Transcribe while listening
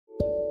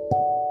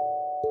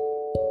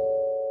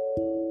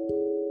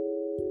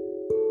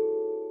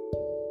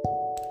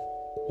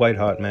White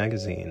Hot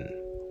Magazine,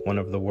 one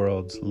of the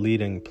world's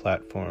leading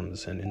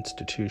platforms and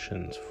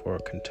institutions for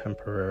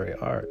contemporary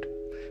art.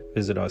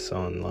 Visit us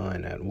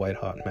online at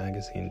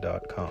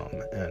whitehotmagazine.com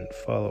and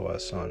follow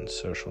us on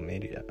social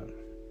media.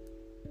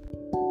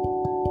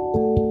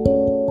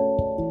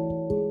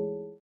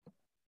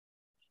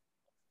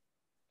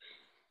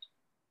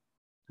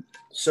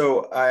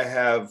 So I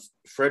have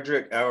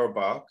Frederick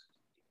Auerbach,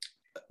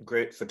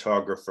 great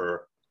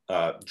photographer,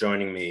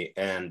 joining me,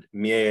 and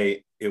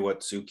Mie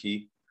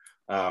Iwatsuki,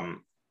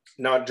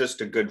 not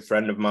just a good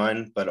friend of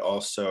mine, but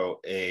also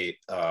a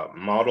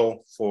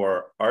model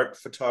for art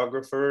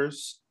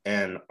photographers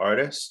and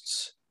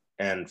artists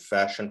and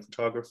fashion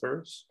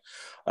photographers.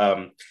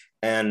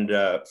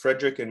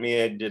 Frederick and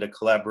Mie did a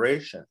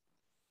collaboration.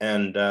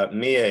 And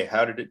Mie,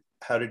 how did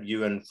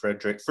you and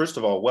Frederick, first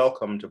of all,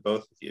 welcome to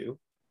both of you.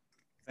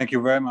 Thank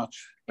you very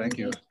much. Thank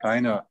you,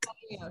 Rainer.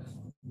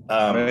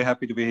 Very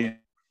happy to be here.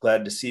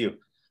 Glad to see you.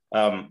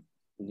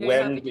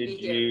 When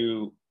did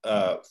you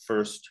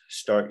first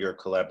start your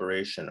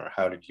collaboration, or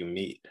how did you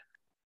meet?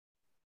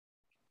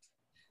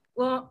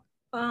 Well,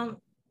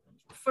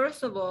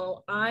 first of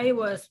all, I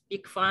was a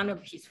big fan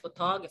of his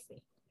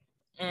photography,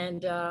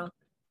 and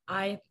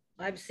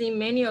I've seen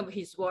many of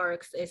his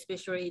works,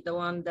 especially the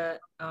one that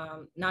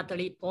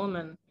Natalie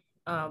Portman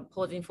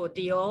posing for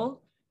Dior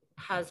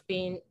has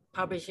been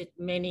published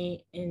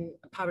many in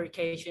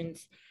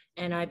publications,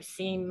 and I've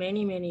seen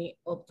many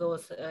of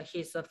those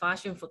his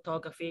fashion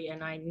photography,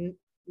 and I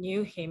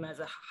knew him as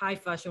a high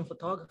fashion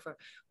photographer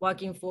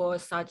working for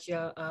such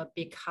a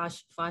big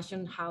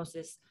fashion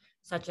houses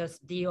such as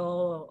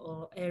Dior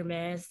or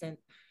Hermes,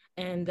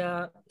 and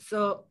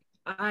so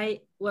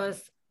I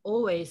was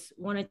always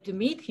wanted to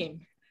meet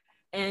him,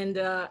 and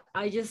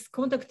I just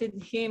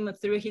contacted him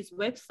through his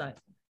website.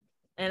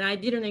 And I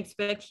didn't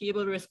expect he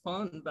will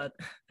respond, but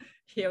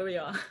here we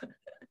are.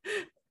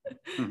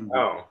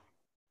 Oh,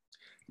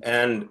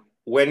 and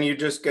when you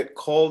just get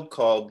cold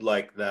called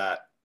like that,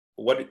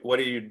 what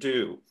do you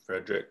do,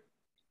 Frederick?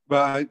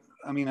 Well,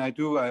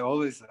 I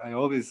always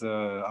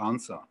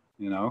answer,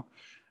 you know,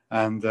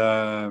 and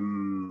I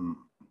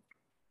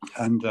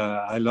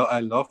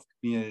loved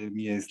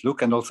Mia's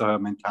look and also her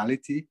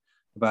mentality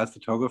about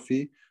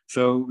photography.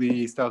 So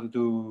we started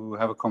to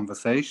have a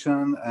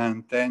conversation,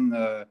 and then.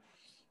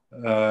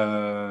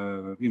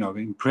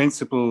 In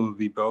principle,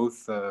 we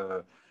both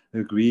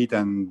agreed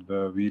and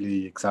were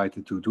really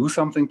excited to do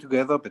something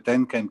together. But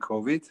then came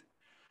COVID,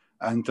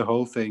 and the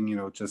whole thing,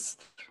 just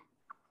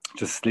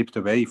slipped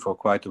away for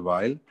quite a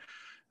while.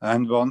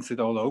 And once it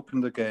all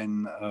opened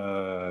again,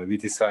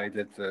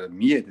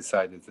 Mia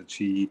decided that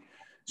she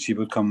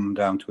would come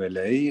down to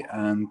LA,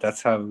 and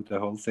that's how the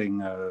whole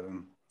thing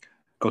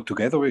got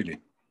together, really.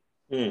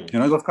 It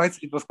was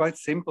quite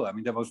simple. I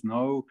mean, there was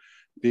no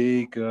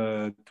big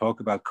talk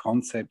about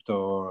concept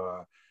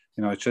or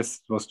it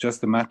was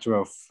just a matter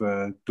of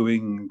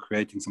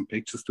creating some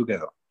pictures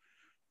together,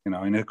 in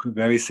a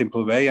very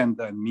simple way. And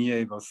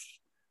Mia was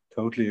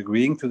totally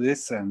agreeing to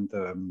this, and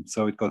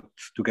so it got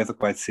together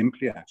quite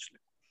simply, actually.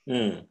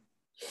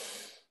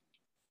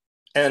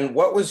 And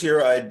what was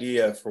your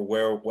idea for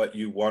what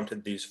you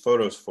wanted these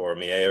photos for,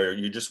 Mia? Or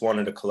you just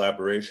wanted a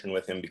collaboration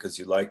with him because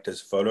you liked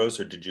his photos,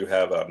 or did you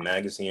have a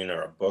magazine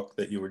or a book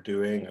that you were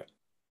doing?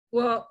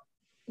 Well,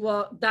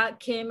 that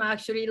came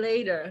actually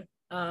later.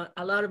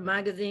 A lot of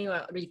magazines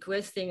are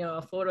requesting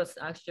photos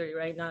actually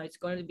right now. It's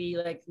going to be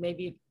like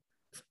maybe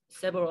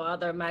several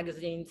other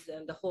magazines,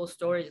 and the whole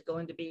story is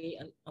going to be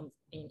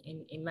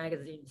in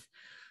magazines.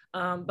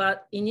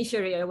 But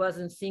initially, I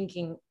wasn't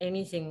thinking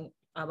anything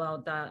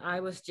about that. I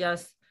was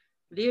just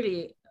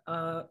really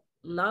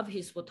love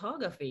his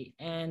photography,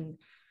 and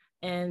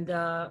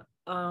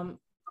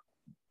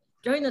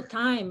during the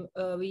time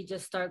we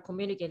just start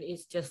communicating,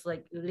 it's just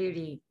like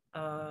really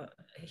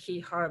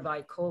hit hard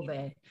by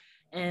COVID,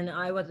 and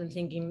I wasn't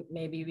thinking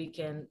maybe we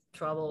can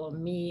travel or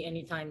meet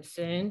anytime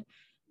soon.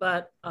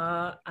 But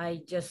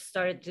I just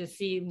started to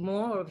see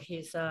more of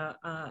his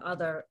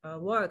other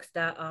works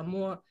that are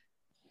more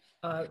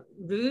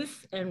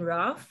loose and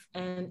rough,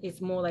 and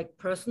it's more like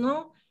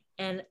personal.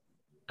 And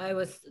I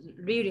was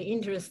really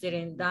interested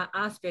in that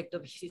aspect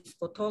of his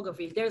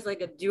photography. There's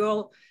like a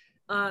dual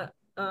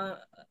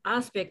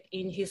aspect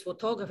in his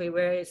photography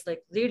where it's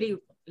like really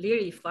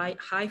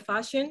high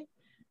fashion,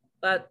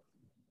 but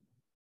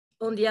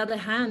on the other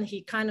hand,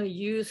 he kind of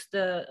used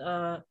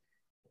the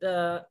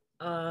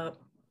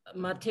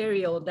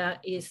material that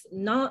is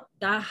not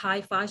that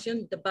high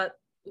fashion, but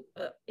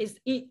is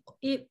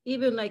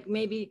even like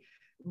maybe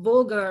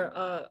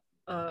vulgar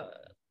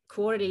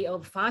quality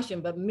of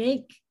fashion, but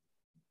make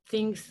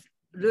things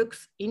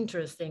looks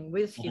interesting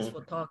with his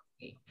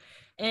photography.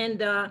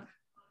 And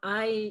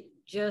I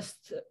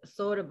just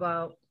thought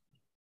about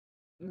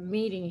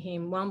meeting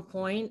him one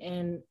point,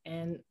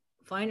 and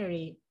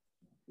finally,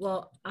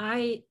 well,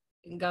 I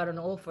got an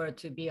offer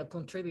to be a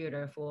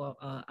contributor for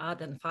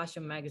art and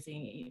fashion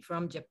magazine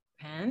from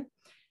Japan.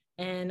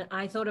 And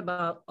I thought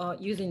about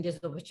using this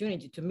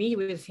opportunity to meet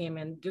with him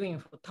and doing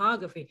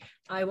photography.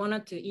 I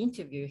wanted to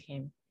interview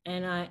him,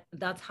 and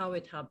that's how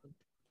it happened.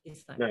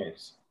 this time.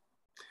 Nice.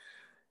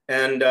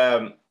 And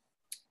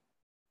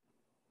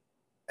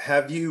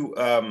have you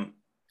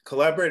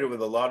collaborated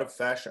with a lot of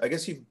fashion? I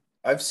guess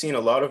I've seen a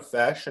lot of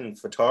fashion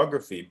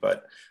photography,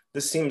 but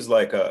this seems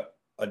like a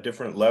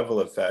different level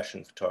of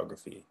fashion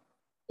photography.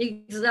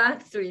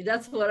 Exactly,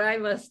 that's what I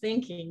was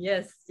thinking.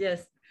 Yes,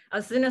 yes.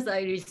 As soon as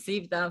I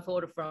received that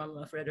photo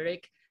from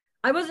Frederick,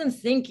 I wasn't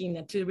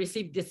thinking to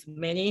receive this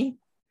many,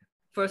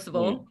 first of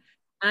all.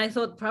 I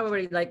thought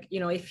probably like, you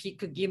know, if he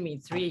could give me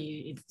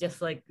 3, it's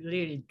just like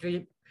really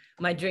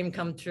my dream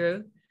come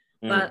true.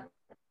 But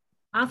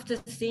after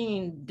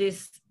seeing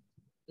this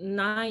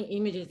 9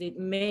 images, it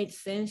made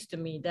sense to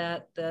me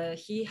that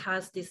he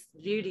has this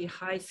really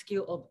high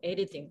skill of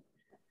editing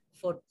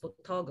for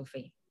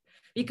photography,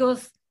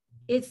 because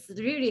it's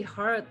really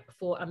hard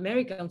for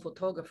American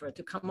photographer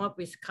to come up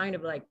with kind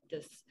of like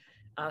this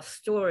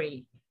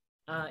story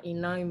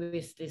in line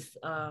with this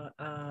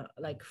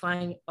like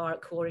fine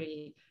art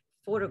quality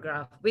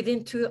photograph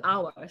within 2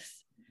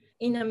 hours.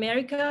 In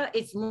America,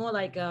 it's more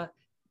like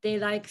they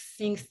like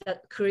things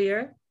that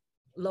clear,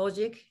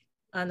 logic,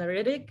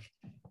 analytic,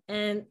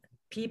 and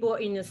people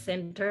in the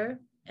center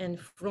and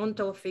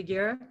frontal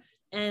figure,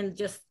 and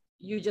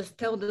you just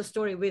tell the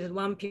story with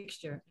one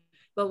picture.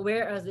 But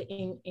whereas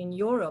in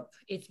Europe,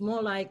 it's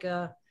more like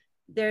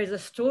there's a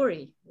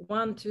story,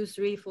 1, 2,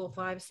 3, 4,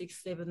 5,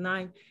 6, 7,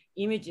 9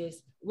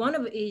 images. One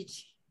of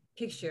each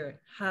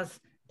picture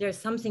there's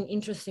something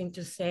interesting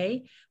to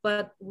say,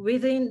 but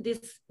within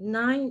these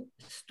 9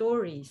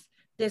 stories,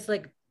 there's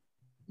like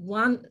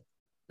one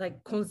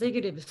like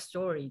consecutive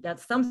story.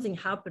 That's something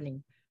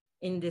happening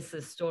in this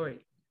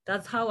story.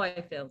 That's how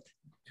I felt.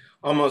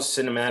 Almost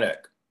cinematic.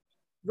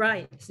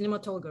 Right,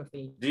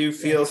 cinematography. Do you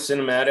feel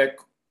cinematic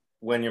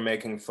when you're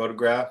making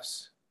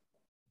photographs?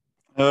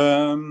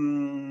 I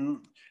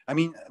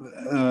mean,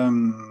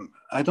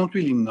 I don't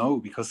really know,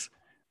 because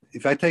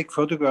if I take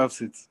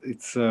photographs,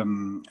 it's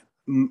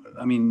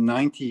I mean,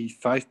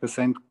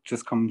 95%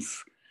 just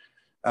comes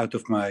out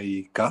of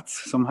my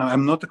guts somehow.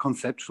 I'm not a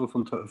conceptual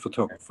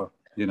photographer,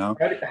 you know.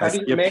 How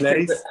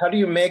do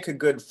you make a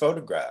good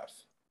photograph?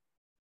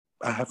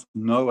 I have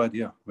no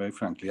idea, very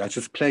frankly. I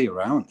just play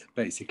around.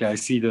 Basically, I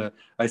see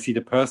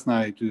the person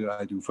I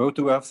do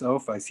photographs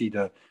of. I see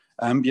the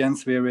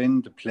ambience we're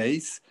in, the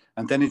place,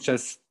 and then it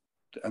just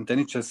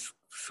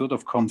sort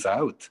of comes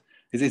out.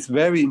 It's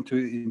very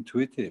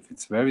intuitive.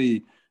 It's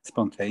very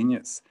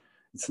spontaneous.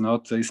 It's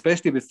not,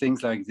 especially with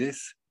things like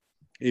this,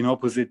 in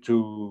opposite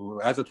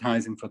to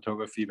advertising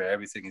photography, where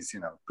everything is,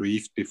 you know,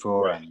 briefed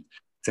before and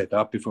set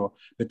up before.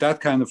 But that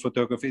kind of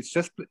photography,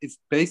 it's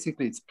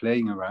basically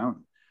playing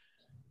around.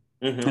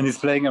 And it's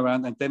playing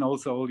around, and then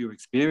also all your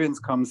experience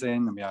comes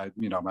in. I mean, I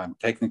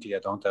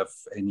don't have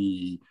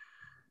any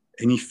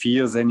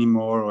fears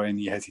anymore, or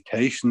any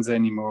hesitations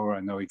anymore.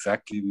 I know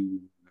exactly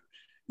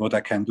what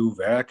I can do,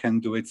 where I can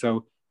do it.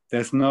 So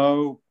there's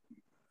no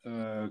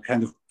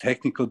kind of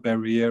technical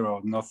barrier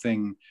or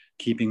nothing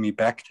keeping me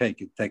back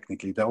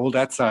technically. All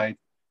that side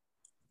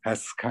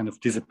has kind of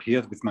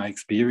disappeared with my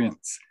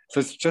experience. So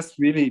it's just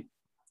really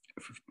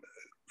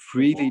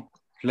freely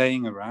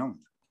playing around.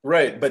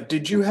 Right, but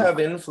did you have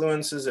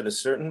influences at a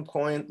certain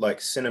point, like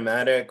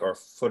cinematic or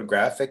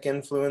photographic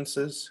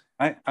influences?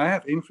 I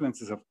have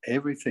influences of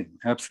everything,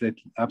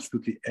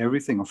 absolutely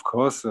everything. Of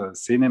course,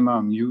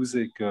 cinema,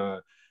 music,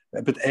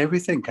 but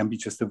everything can be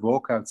just a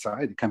walk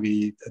outside. It can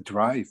be a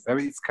drive.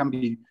 It can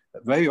be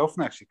very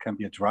often actually. It can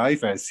be a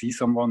drive. I see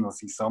someone or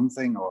see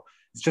something, or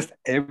it's just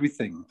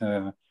everything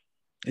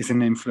is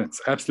an influence.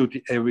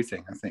 Absolutely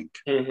everything. I think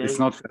it's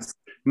not just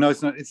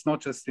It's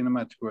not just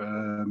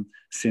cinematic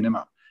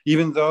cinema.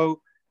 Even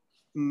though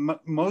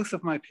most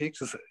of my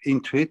pictures,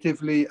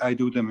 intuitively, I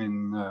do them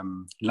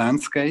in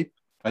landscape.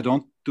 I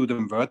don't do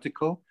them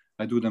vertical.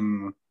 I do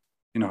them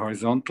in a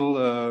horizontal,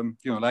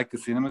 you know, like a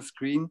cinema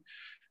screen.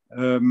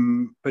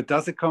 But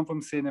does it come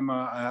from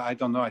cinema? I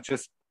don't know. I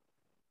just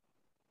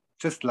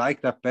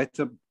like that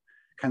better,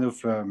 kind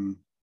of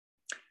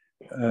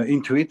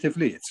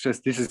intuitively. It's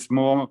just, this is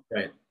more.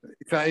 Right.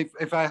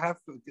 If I have,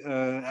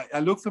 I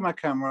look through my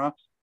camera,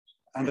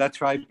 and I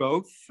try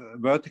both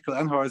vertical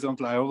and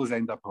horizontal. I always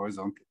end up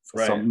horizontal.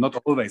 Right. Not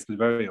always, but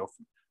very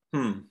often.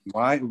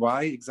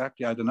 Why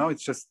exactly? I don't know.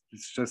 It's just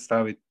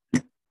how it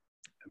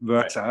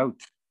works out,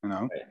 you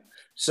know. Right.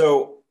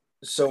 So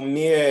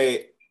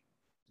Mie,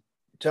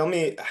 tell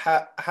me,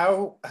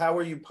 how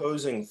were you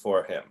posing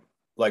for him?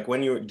 Like,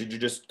 did you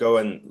just go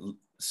and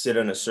sit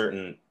on a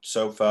certain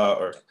sofa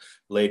or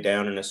lay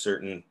down in a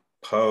certain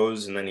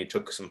pose and then you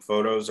took some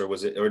photos,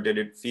 or did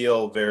it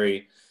feel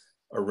very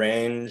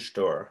arranged,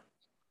 or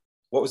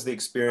what was the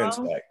experience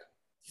like?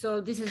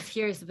 So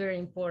here is very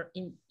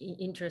important,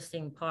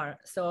 interesting part.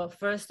 So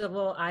first of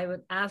all, I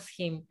would ask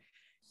him,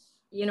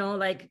 you know,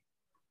 like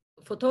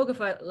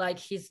photographer like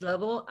his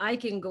level, I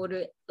can go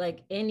to like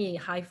any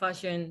high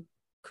fashion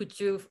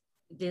couture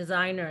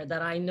designer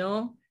that I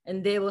know,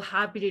 and they will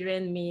happily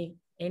rent me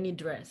any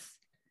dress.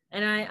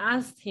 And I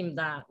asked him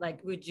that,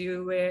 like, would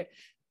you wear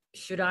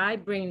should I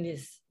bring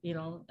this,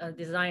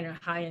 designer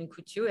high-end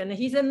couture? And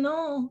he said,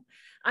 no,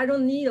 I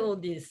don't need all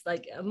this.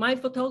 Like my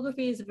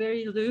photography is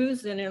very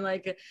loose, and then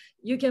like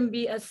you can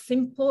be as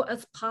simple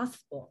as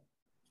possible,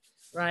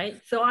 right?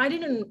 So I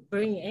didn't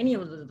bring any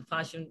of the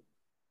fashion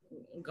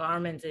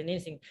garments and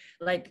anything.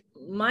 Like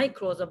my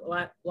clothes of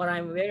what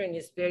I'm wearing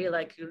is very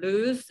like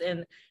loose,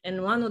 and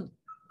one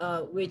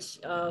of which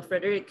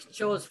Frederick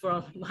chose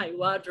from my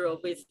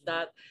wardrobe is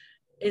that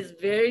is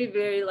very,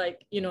 very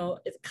like,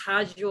 it's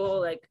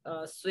casual, like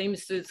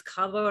swimsuits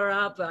cover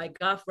up I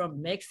got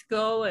from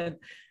Mexico, and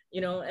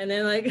and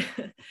then like,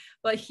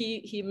 but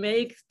he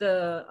makes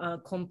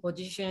the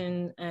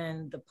composition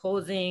and the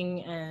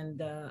posing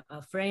and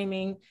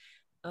framing,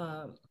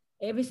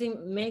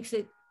 everything makes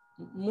it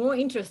more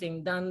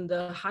interesting than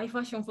the high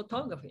fashion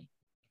photography.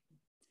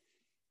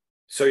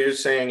 So you're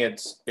saying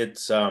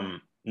it's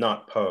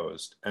not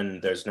posed and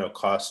there's no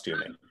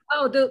costuming?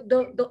 Oh,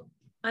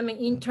 I mean,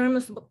 in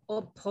terms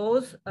of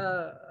pose,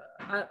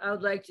 I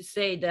would like to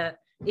say that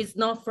it's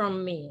not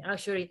from me.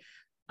 Actually,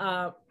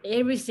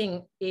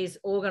 everything is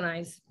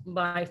organized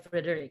by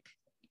Frederick.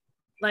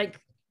 Like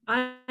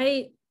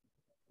I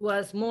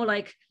was more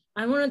like,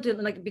 I wanted to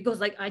like,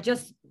 because like I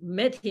just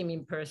met him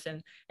in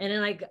person, and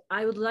then like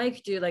I would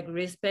like to like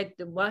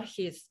respect what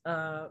his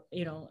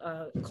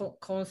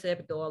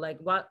concept or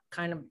like what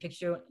kind of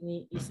picture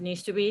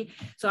needs to be.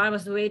 So I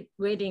was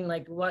waiting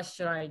like, what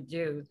should I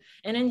do?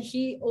 And then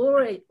he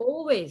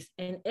always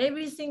in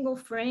every single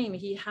frame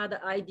he had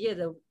the idea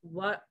that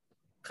what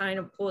kind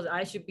of pose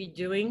I should be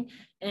doing,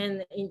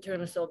 and in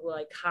terms of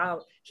like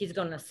how he's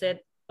gonna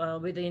set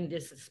within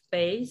this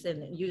space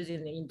and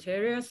using the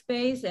interior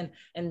space and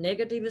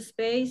negative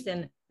space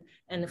and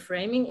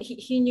framing.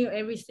 He knew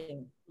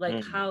everything,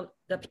 like how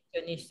the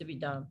picture needs to be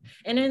done.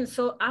 And then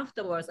so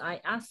afterwards I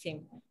asked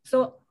him,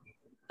 so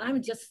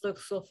I'm just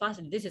so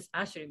fascinated. This is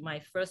actually my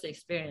first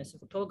experience. A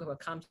photographer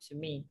comes to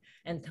me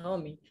and tell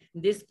me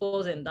this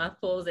pose and that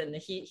pose, and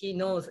he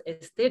knows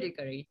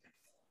aesthetically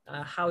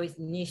how it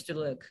needs to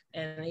look.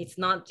 And it's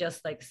not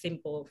just like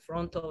simple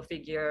frontal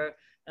figure,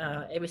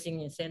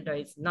 everything in center.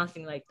 It's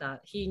nothing like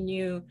that. He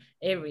knew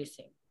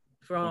everything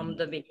from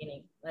the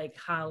beginning, like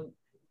how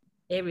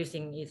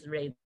everything is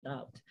laid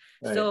out.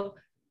 Right. So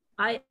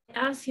I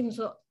asked him,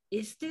 so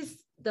is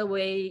this the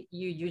way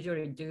you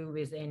usually do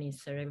with any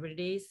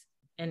celebrities?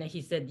 And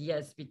he said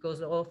yes,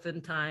 because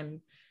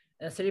oftentimes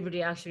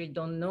celebrity actually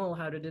don't know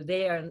how to do.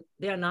 They are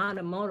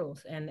not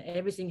models, and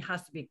everything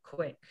has to be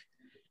quick.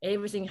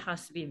 Everything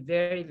has to be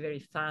very, very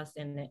fast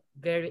and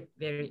very,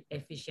 very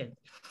efficient.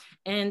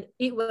 And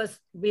it was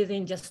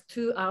within just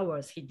 2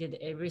 hours, he did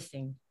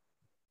everything.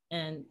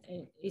 And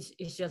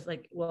it's just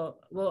like,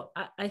 well,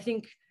 I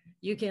think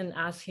you can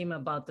ask him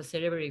about the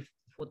celebrity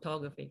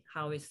photography,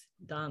 how it's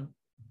done.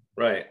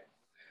 Right.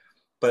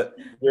 But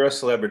you're a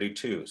celebrity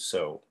too,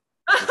 so.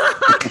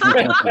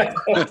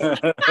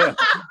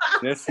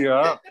 Yes, you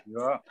are.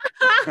 You are.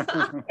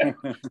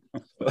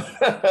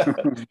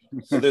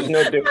 So there's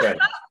no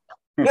difference.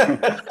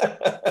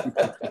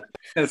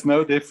 There's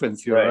no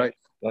difference. You're right.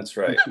 That's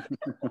right.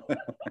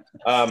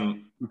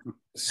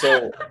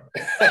 So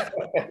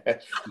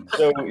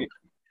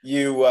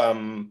you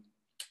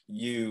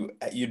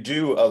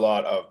do a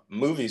lot of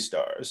movie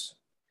stars.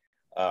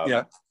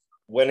 Yeah.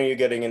 When are you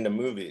getting into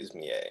movies,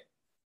 Mie?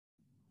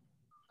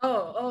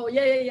 Oh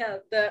yeah.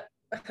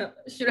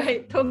 Should I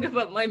talk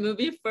about my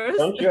movie first?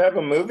 Don't you have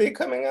a movie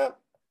coming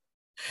up?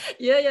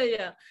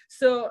 Yeah.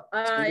 So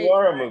you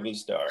are a movie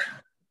star.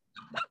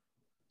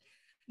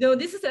 No,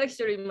 this is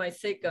actually my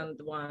second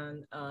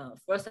one.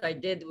 First I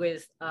did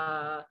with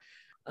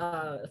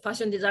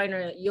fashion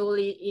designer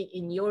Yoli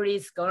in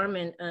Yoli's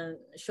garment, and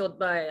shot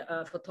by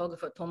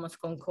photographer Thomas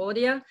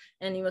Concordia.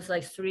 And it was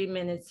like 3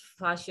 minutes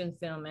fashion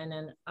film. And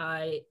then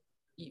I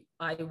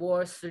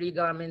wore 3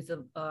 garments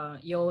of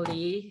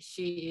Yoli.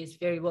 She is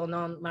very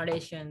well-known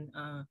Malaysian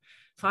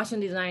fashion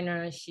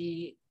designer.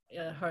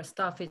 Her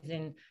stuff is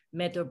in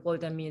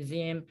Metropolitan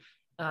Museum,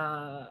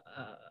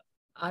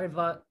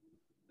 Alva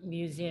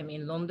Museum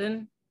in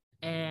London,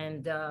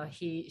 and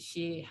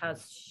she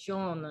has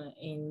shown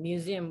in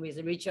museum with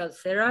Richard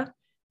Serra,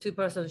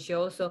 2-person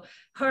show. So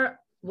her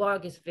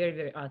work is very,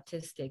 very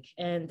artistic,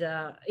 and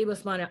it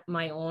was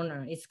my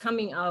honor. It's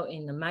coming out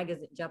in the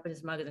magazine,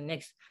 Japanese magazine,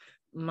 next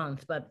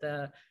month. But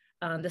the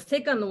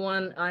second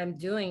one I'm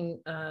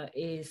doing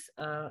is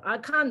I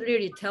can't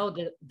really tell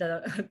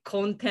the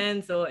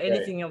contents or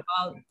anything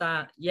about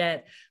that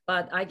yet,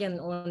 but I can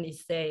only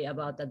say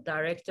about the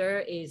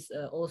director is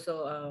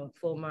also a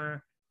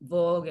former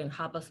Vogue and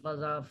Harper's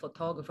Bazaar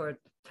photographer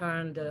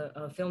turned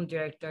film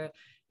director.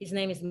 His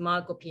name is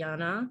Marco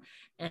Piana,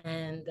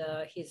 and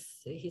his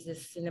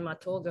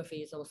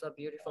cinematography is also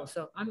beautiful.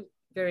 So I'm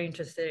very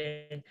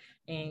interested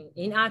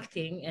in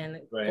acting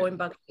and going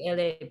back to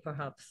LA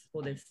perhaps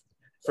for this.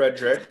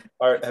 Frederick,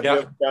 have you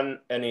ever done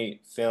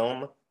any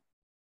film?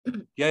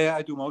 Yeah,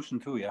 I do motion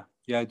too. Yeah,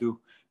 I do.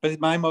 But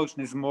my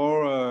motion is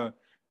more.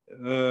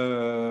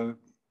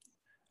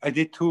 I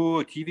did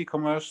 2 TV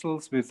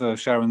commercials with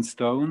Sharon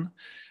Stone,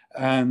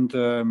 And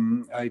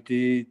I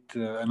did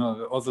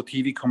other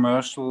TV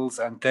commercials,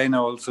 and then I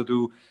also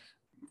do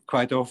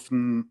quite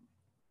often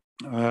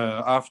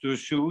after a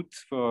shoot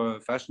for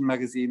a fashion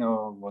magazine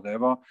or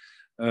whatever,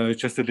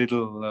 just a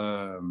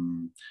little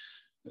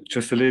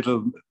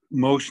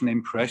motion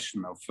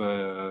impression of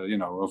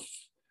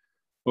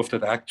of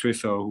that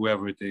actress or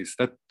whoever it is.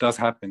 That does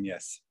happen.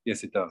 Yes,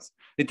 it does.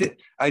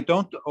 I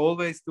don't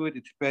always do it.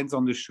 It depends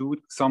on the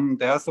shoot.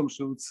 There are some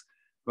shoots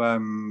where I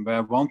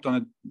don't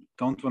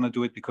want to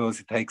do it because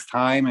it takes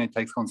time and it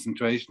takes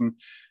concentration,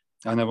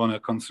 and I want to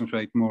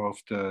concentrate more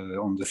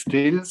on the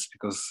stills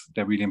because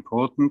they're really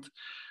important.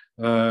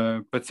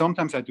 But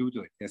sometimes I do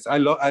it. Yes, I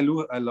love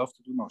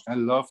to do motion. I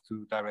love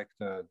to direct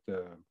the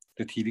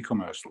TV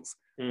commercials.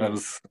 I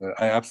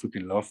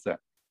absolutely love that.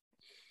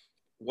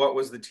 What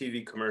was the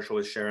TV commercial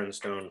with Sharon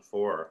Stone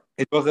for?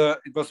 It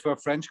was for a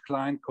French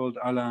client called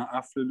Alain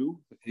Afflelou.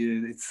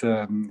 Alain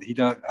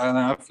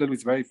Afflelou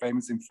is very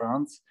famous in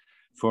France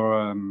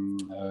for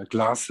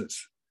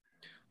glasses.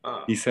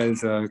 He sells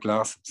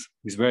glasses.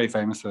 He's very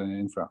famous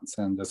in France,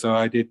 and so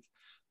I did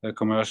a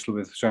commercial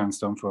with Sharon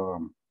Stone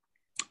for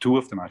two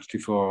of them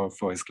actually for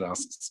his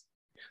glasses.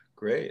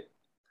 Great.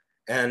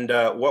 And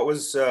what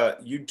was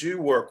you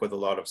do work with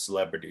a lot of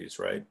celebrities,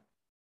 right?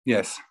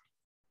 Yes.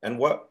 And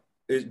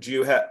do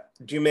you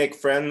make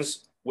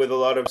friends with a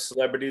lot of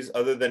celebrities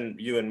other than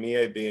you and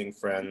Mie being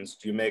friends?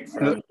 Do you make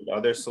friends with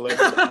other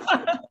celebrities?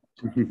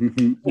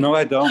 No,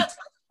 I don't.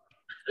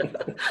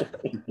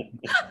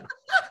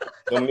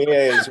 So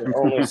Mie is your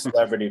only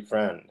celebrity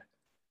friend.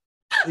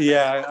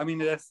 Yeah, I mean,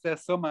 there's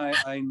some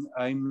I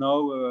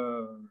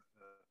know.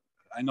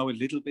 I know a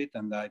little bit,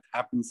 and it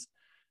happens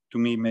to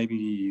me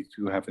maybe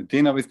to have a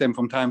dinner with them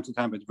from time to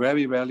time, but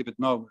very rarely. But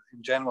no,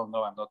 in general,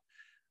 no, I'm not.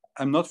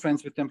 I'm not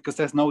friends with them because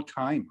there's no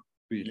time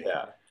really.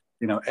 Yeah.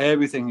 You know,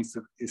 everything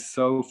is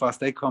so fast.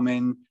 They come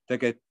in, they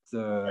get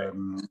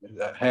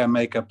hair,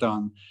 makeup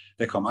done,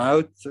 they come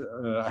out.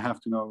 I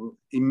have to know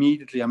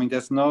immediately. I mean,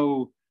 there's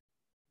no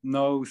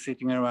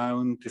sitting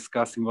around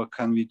discussing what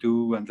can we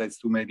do and let's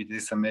do maybe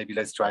this and maybe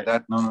let's try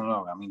that.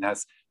 No. I mean,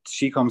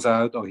 she comes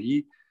out or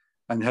he,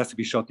 and it has to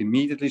be shot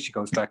immediately. She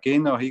goes back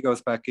in or he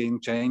goes back in,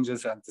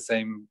 changes, and the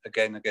same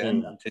again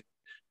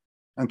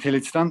until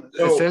it's done.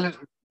 So,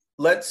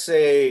 let's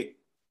say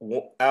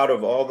out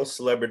of all the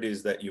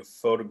celebrities that you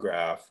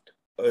photographed,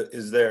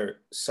 is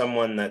there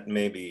someone that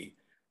maybe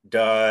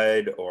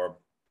died or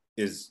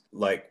was,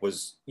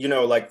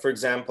 for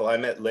example, I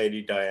met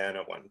Lady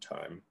Diana one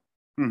time,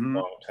 a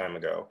long time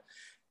ago.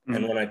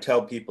 And when I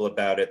tell people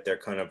about it, they're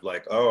kind of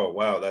like, oh,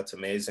 wow, that's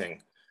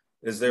amazing.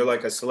 Is there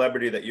like a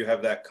celebrity that you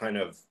have that kind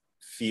of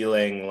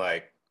feeling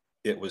like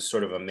it was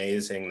sort of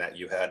amazing that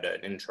you had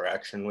an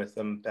interaction with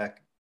them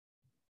back?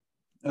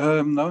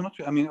 No, not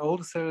really. I mean, all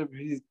the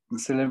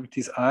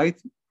celebrities I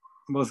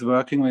was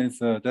working with,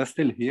 they're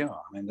still here.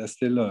 I mean, they're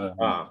still.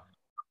 I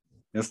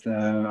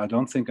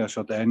don't think I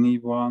shot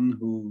anyone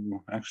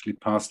who actually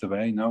passed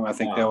away. No, I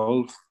think they're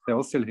all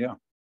still here.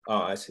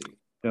 Oh, I see.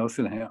 They're all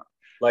still here.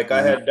 Like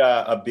I had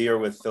a beer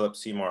with Philip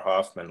Seymour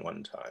Hoffman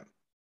one time.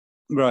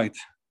 Right.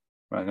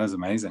 That's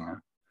amazing. Huh?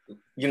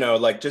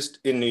 Like just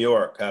in New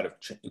York, out of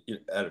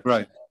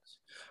right.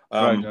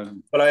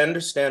 But I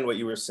understand what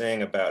you were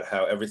saying about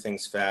how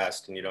everything's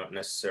fast and you don't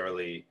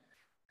necessarily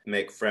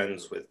make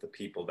friends with the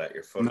people that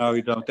you're photographing. No,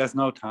 you don't. There's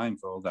no time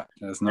for all that.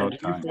 There's no time.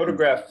 Do you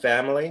photograph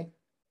family?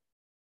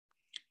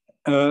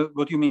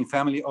 What do you mean,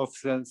 family of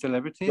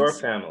celebrities? Your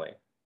family.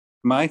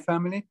 My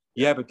family?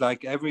 Yeah, but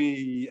like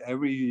every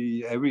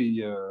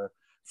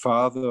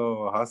father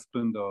or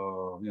husband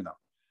or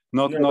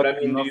But I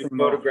mean, do you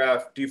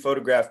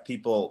photograph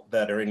people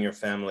that are in your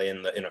family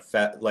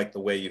like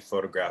the way you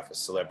photograph a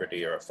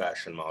celebrity or a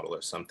fashion model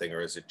or something, or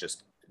is it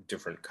just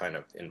different kind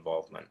of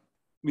involvement?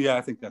 Yeah,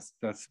 I think that's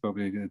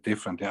probably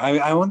different.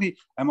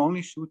 I'm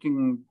only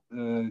shooting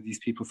these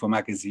people for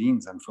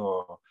magazines and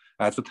for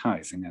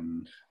advertising,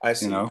 and I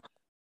see.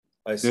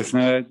 I see.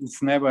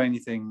 It's never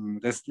anything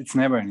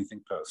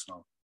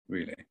personal,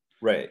 really.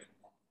 Right,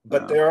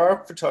 but there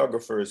are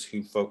photographers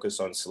who focus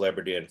on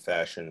celebrity and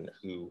fashion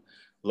who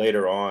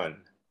later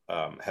on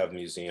have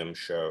museum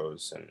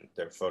shows and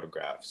their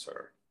photographs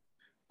are.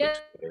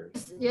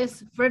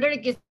 Yes,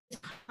 Frederick is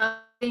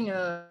having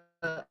a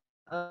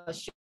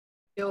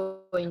show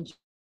in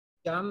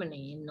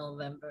Germany in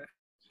November.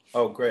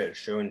 Oh, great. A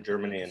show in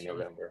Germany in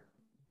November.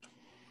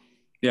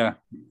 Yeah,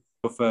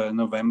 of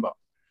November.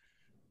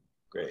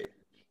 Great.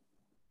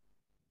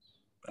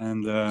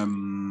 And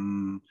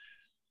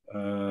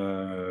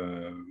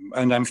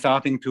I'm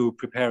starting to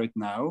prepare it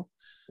now.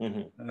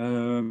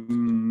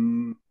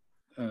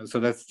 So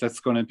that's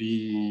going to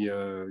be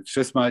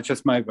just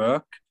my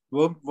work.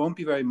 Won't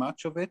be very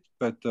much of it,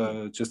 but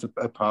just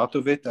a part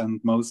of it, and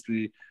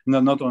mostly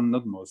not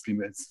mostly.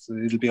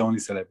 It'll be only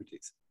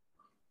celebrities.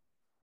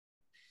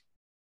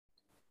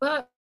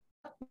 But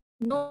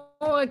no,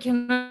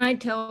 can I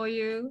tell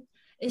you?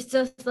 It's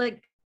just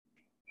like,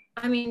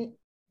 I mean,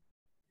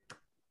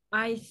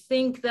 I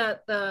think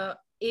that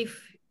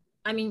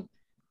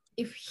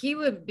if he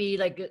would be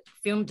like a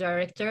film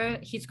director,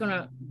 he's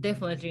gonna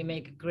definitely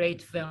make a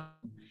great film.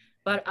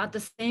 But at the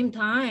same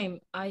time,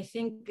 I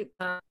think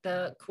that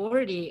the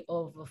quality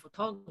of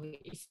photography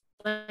is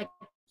like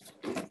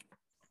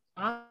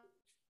art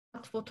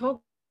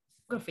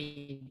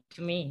photography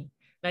to me.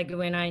 Like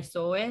when I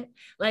saw it,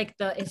 like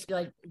it's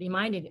like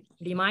reminded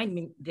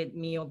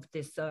me of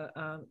this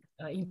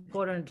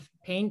important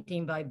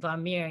painting by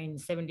Vermeer in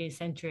 17th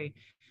century.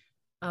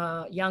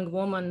 Young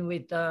woman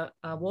with a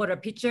water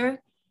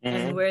pitcher,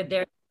 and where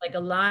there's like a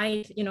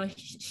light, you know,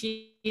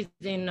 she's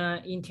in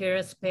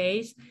interior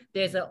space.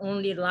 There's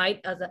only light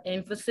as an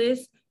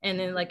emphasis, and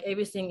then like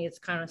everything is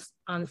kind of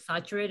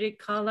unsaturated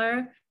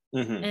color,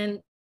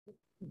 and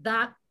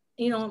that,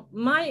 you know,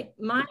 my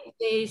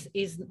face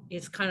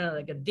is kind of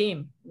like a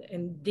dim,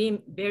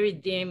 very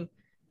dim,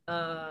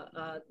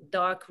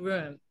 dark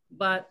room,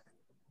 but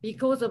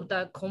because of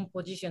the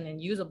composition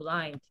and use of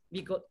light,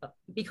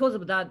 because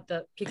of that,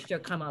 the picture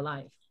come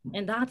alive,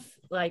 and that's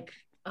like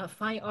a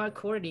fine art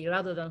quality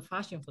rather than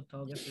fashion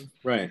photography.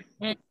 Right.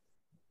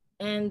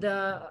 And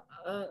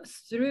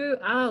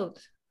throughout,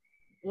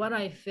 what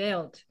I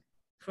felt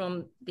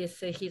from this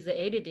his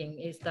editing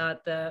is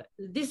that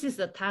this is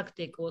the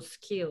tactic or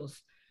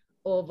skills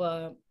of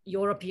a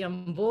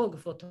European Vogue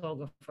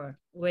photographer,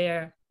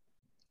 where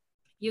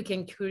you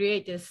can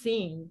create a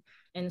scene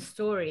and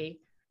story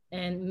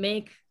and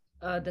make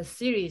the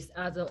series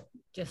as a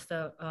just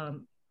a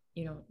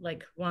you know,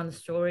 like one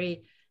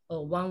story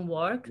or one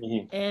work.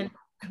 And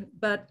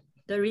but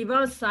the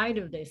reverse side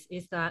of this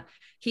is that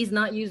he's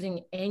not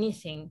using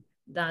anything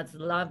that's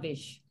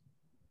lavish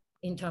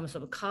in terms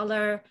of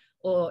color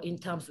or in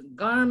terms of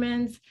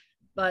garments,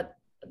 but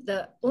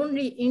the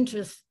only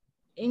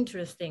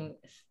interesting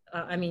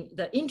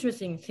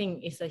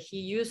thing is that he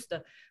used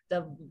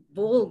the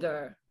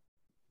vulgar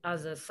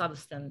as a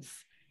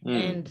substance,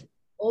 and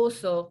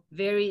also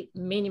very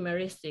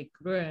minimalistic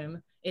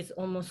room. It's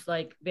almost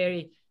like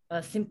very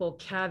simple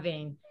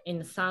cabin in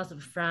the south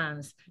of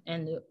France,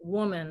 and a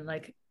woman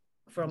like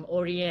from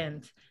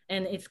Orient,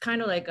 and it's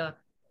kind of like a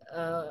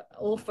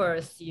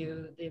offers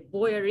you the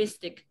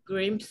voyeuristic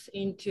glimpse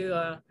into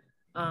a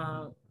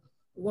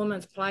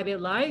woman's private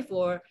life,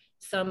 or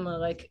some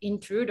like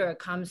intruder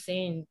comes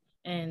in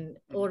and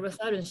all of a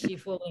sudden she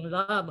falls in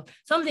love,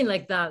 something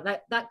like that.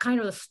 That kind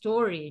of a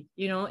story,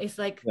 you know. It's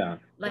like,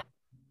 like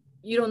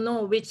you don't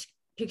know which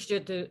picture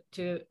to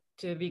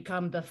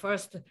become the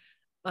first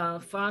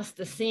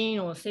scene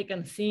or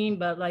second scene,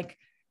 but like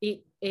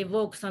it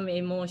evokes some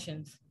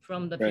emotions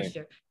from the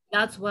picture.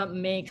 That's what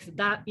makes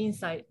that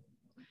insight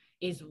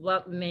is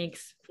what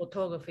makes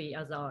photography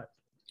as art.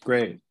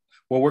 Great.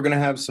 Well, we're going to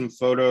have some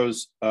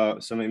photos,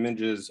 some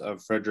images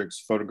of Fredrik's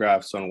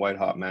photographs on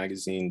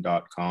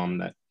whitehotmagazine.com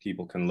that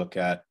people can look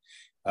at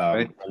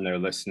when they're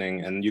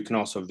listening. And you can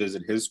also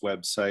visit his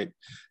website.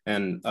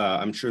 And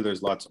I'm sure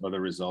there's lots of other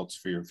results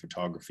for your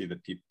photography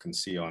that people can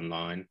see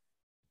online.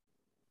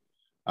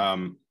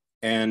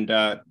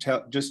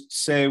 Just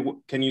say,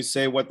 can you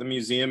say what the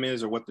museum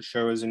is or what the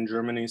show is in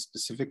Germany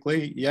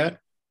specifically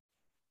yet?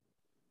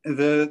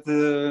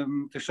 The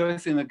show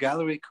is in a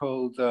gallery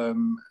called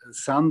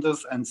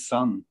Sanders and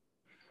Son.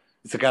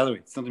 It's a gallery.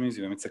 It's not a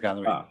museum. It's a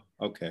gallery. Ah,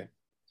 okay.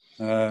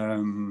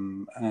 Yeah,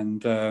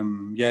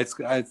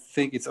 I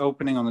think it's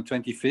opening on the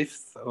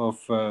 25th of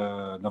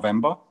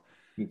November,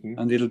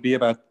 and it'll be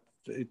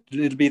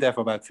there for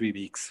about 3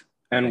 weeks.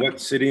 And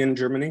what city in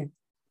Germany?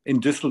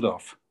 In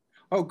Düsseldorf.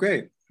 Oh,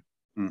 great.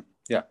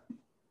 Yeah.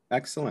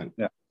 Excellent.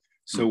 Yeah.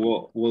 So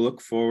we'll look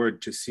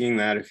forward to seeing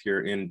that. If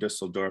you're in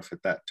Düsseldorf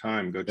at that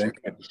time, go check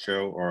out the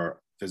show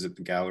or visit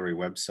the gallery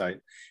website.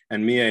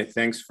 And Mie,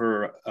 thanks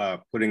for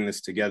putting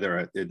this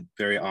together. I'm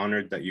very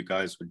honored that you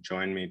guys would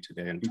join me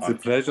today. And it's a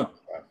pleasure.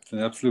 It's an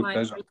absolute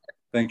pleasure.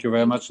 Thank you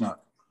very much, Nat.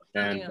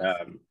 And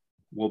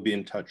we'll be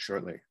in touch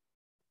shortly.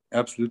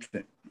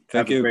 Absolutely.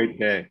 Have a great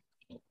day.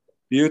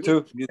 You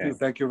too. You too.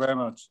 Thank you very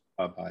much.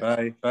 Bye-bye.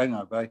 Bye. Bye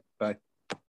now. Bye. Bye.